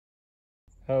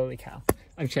Holy cow.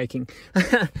 I'm shaking.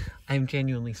 I'm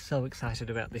genuinely so excited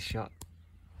about this shot.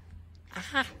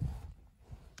 Aha!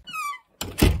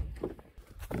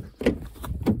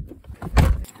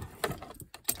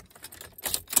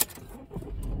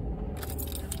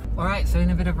 Alright, so in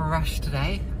a bit of a rush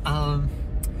today. I've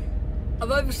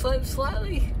overslept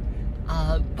slightly,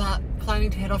 but planning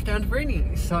to head off down to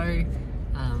Bruny. So,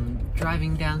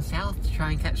 driving down south to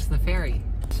try and catch the ferry.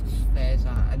 There's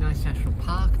a nice national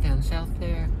park down south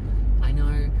there.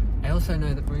 I also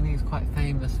know that Bruny is quite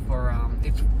famous for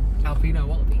its albino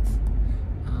wallabies.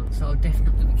 So I'll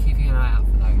definitely be keeping an eye out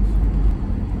for those.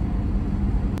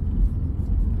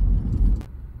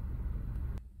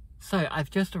 So I've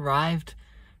just arrived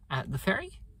at the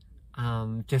ferry.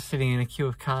 Just sitting in a queue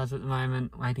of cars at the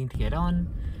moment, waiting to get on.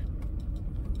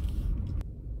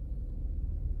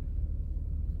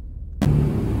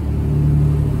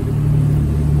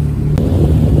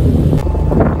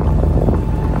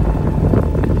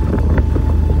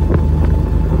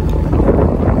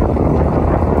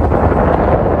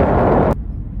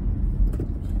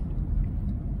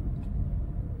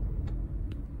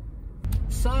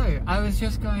 So, I was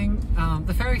just going,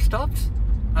 the ferry stopped,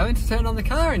 I went to turn on the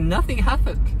car and nothing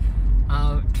happened.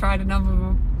 Tried a number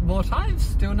more times,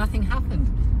 still nothing happened.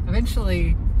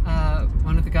 Eventually,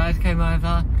 one of the guys came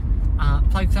over,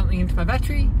 plugged something into my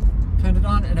battery, turned it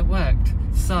on and it worked.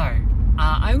 So,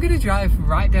 I'm going to drive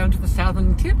right down to the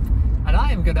southern tip and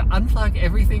I am going to unplug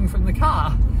everything from the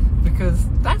car because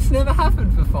that's never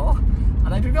happened before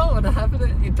and I do not want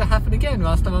it to happen again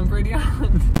whilst I'm on Bruny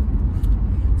Island.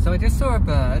 So I just saw a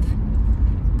bird,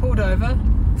 pulled over,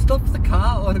 stopped the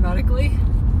car automatically,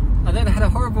 and then I had a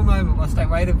horrible moment whilst I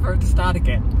waited for it to start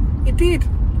again. It did,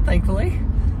 thankfully.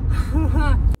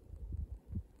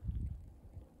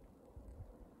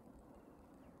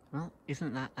 Well,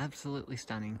 isn't that absolutely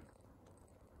stunning?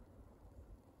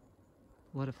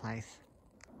 What a place.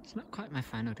 It's not quite my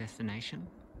final destination,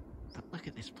 but look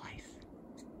at this place.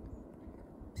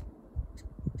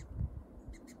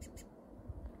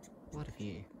 What a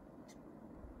view.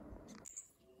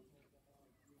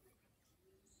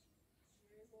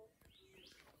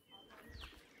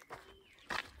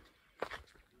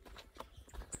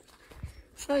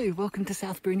 So, welcome to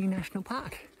South Bruny National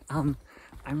Park. I'm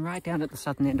right down at the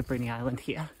southern end of Bruny Island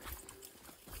here.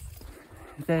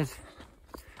 There's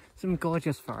some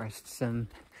gorgeous forests, some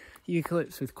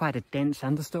eucalypts with quite a dense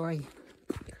understory.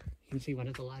 You can see one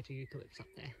of the larger eucalypts up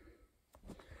there.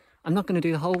 I'm not going to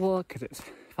do the whole walk because it's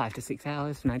 5 to 6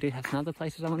 hours and I do have some other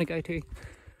places I want to go to.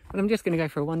 But I'm just going to go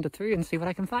for a wander through and see what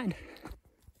I can find.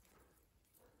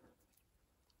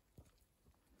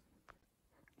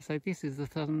 So this is the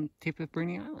southern tip of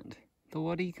Bruny Island. The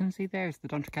water you can see there is the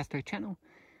D'Entrecasteaux Channel,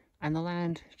 and the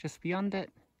land just beyond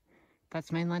it,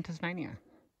 that's mainland Tasmania.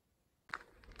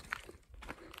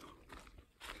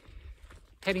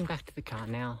 Heading back to the car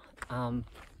now.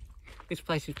 This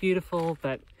place is beautiful,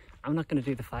 but I'm not going to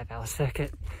do the 5-hour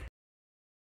circuit.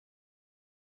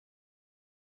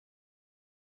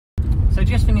 So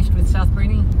just finished with South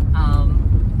Bruny,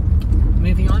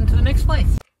 moving on to the next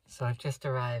place. So I've just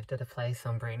arrived at a place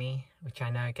on Bruny, which I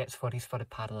know gets 40 Spotted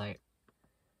Pardalote.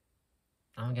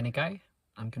 I'm going to go,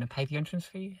 I'm going to pay the entrance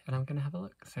fee, and I'm going to have a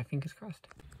look, so fingers crossed.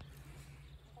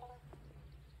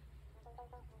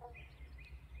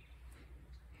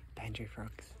 Banjo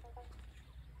frogs.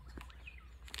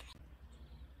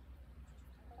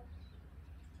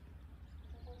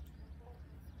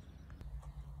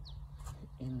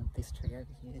 In this tree over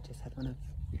here, just had one of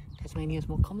Tasmania's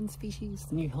more common species,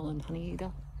 the New Holland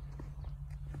honeyeater.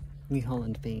 New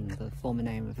Holland being the former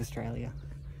name of Australia.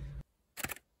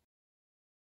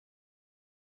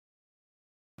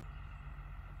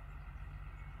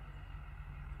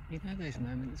 You know those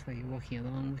moments where you're walking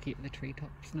along, looking at the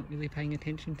treetops, not really paying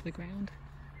attention to the ground?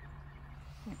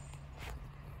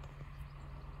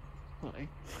 Hello.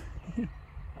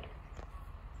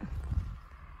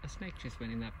 A snake just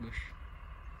went in that bush.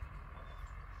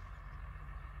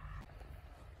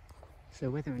 So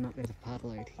whether or not there's a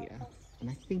pardalote here, and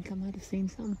I think I might have seen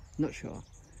some, not sure.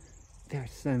 There are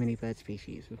so many bird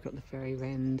species. We've got the fairy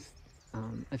wrens,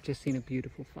 I've just seen a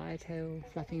beautiful firetail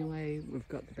flapping away, we've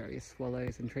got the various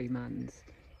swallows and tree martins.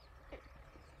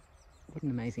 What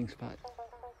an amazing spot.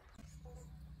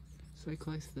 So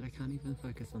close that I can't even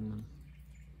focus on them.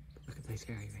 But look at those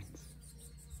fairy wrens.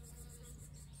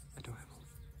 Adorable.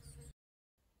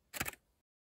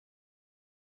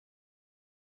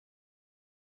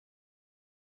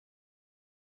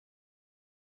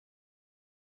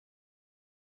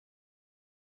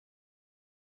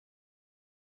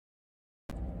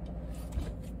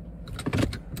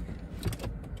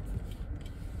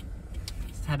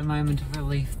 had a moment of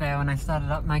relief there when I started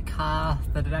up my car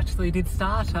that it actually did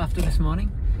start after this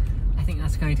morning. I think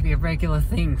that's going to be a regular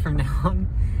thing from now on.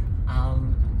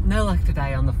 No luck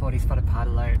today on the 40 Spotted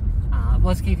Pardalote.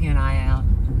 Was keeping an eye out,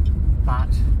 but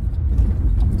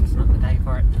just not the day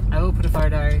for it. I will put a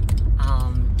photo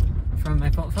from my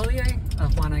portfolio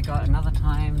of one I got another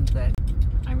time that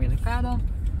I'm really proud of.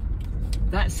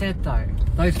 That said though,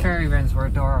 those fairy wrens were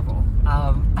adorable.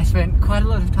 I spent quite a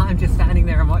lot of time just standing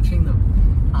there and watching them,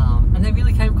 and they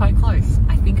really came quite close.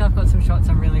 I think I've got some shots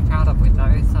I'm really proud of with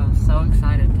those, so I'm so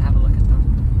excited to have a look at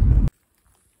them.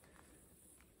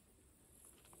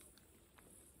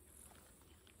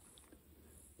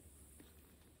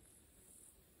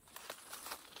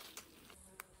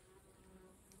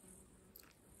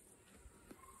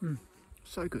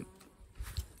 So good.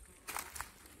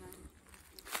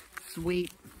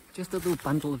 Sweet, just a little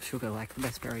bundle of sugar like the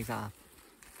best berries are.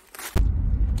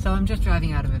 So I'm just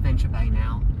driving out of Adventure Bay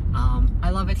now. I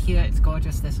love it here, it's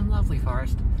gorgeous, there's some lovely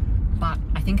forest, but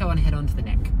I think I want to head on to the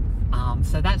neck.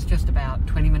 So that's just about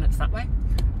 20 minutes that way.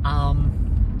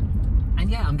 And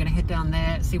yeah, I'm going to head down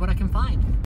there, see what I can find.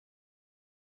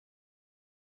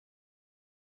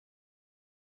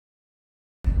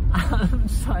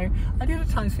 So I did at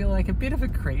times feel like a bit of a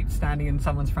creep standing in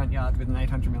someone's front yard with an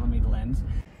 800mm lens.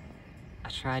 I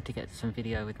tried to get some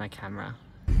video with my camera,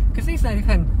 because these native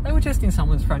hen, they were just in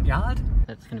someone's front yard.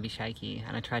 It's going to be shaky,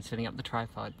 and I tried setting up the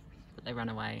tripod, but they ran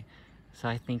away. So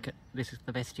I think this is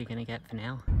the best you're going to get for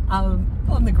now.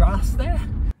 On the grass there.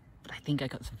 But I think I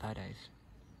got some photos.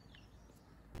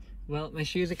 Well, my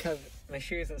shoes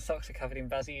and socks are covered in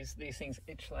buzzies. These things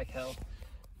itch like hell.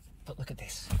 But look at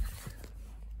this.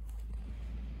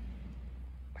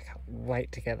 I can't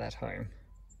wait to get that home.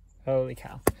 Holy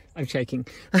cow. I'm shaking.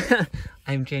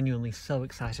 I'm genuinely so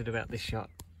excited about this shot.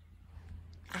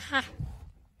 Aha!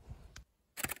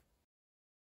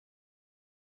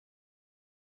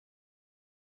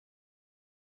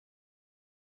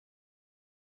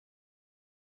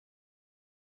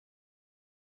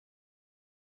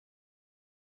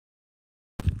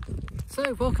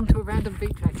 So, welcome to a random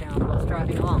beach I found whilst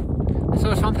driving along. I saw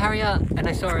a swamp harrier and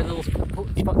I saw a little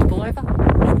spot to pull over,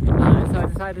 so I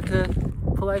decided to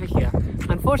pull over here.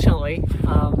 Unfortunately,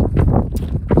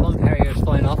 the swamp harrier has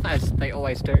flown off, as they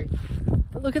always do.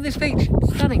 But look at this beach,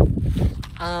 it's stunning.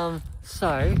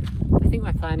 So, I think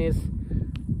my plan is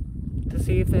to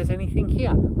see if there's anything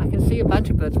here. I can see a bunch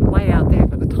of birds way out there,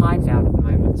 but the tide's out at the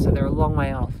moment, so they're a long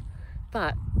way off.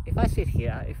 But if I sit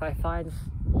here,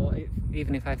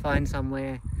 even if I find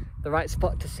somewhere the right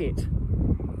spot to sit,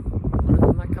 one of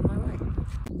them might come my way.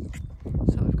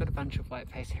 So I've got a bunch of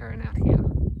white-faced heron out here.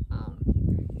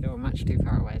 They were much too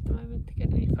far away at the moment to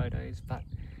get any photos, but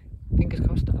fingers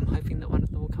crossed, I'm hoping that one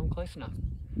of them will come close enough.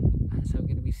 So I'm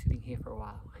going to be sitting here for a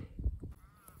while.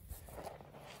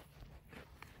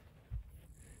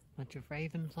 Bunch of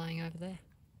raven flying over there.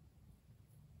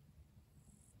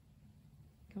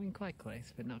 Coming quite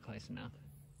close, but not close enough.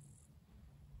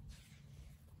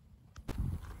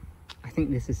 I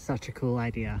think this is such a cool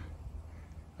idea.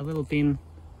 A little bin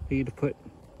for you to put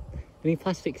any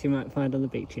plastics you might find on the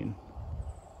beach in.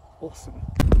 Awesome.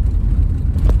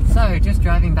 So, just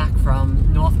driving back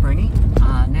from North Bruny,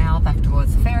 now back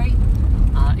towards the ferry.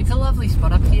 It's a lovely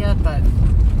spot up here, but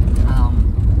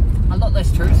a lot less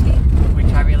touristy,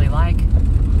 which I really like.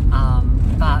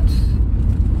 But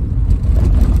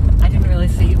I didn't really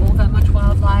see all that much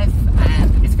wildlife,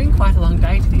 and it's been quite a long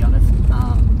day, to be honest.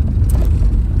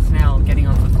 It's now getting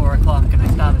on for 4 o'clock and I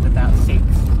started about 6.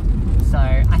 So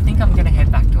I think I'm going to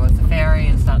head back towards the ferry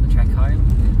and start the trek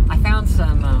home. I found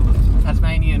some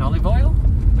Tasmanian olive oil,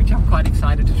 which I'm quite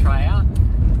excited to try out.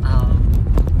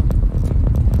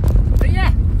 But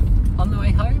yeah, on the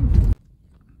way home.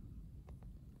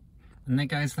 And there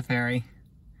goes the ferry.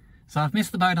 So I've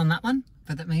missed the boat on that one,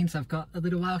 but that means I've got a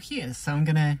little while here, so I'm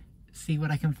going to see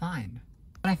what I can find.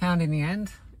 What I found in the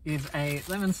end is a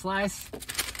lemon slice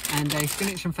and a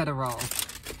spinach and feta roll.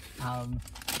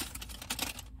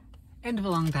 End of a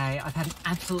long day. I've had an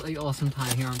absolutely awesome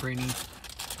time here on Bruny.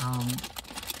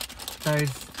 Those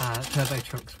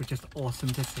Turbochooks were just awesome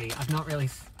to see.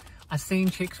 I've seen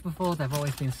chicks before, they've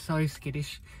always been so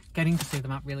skittish. Getting to see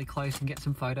them up really close and get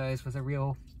some photos was a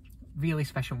really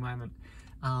special moment.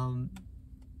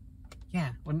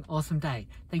 Yeah, what an awesome day.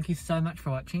 Thank you so much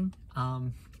for watching,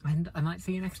 and I might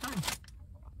see you next time.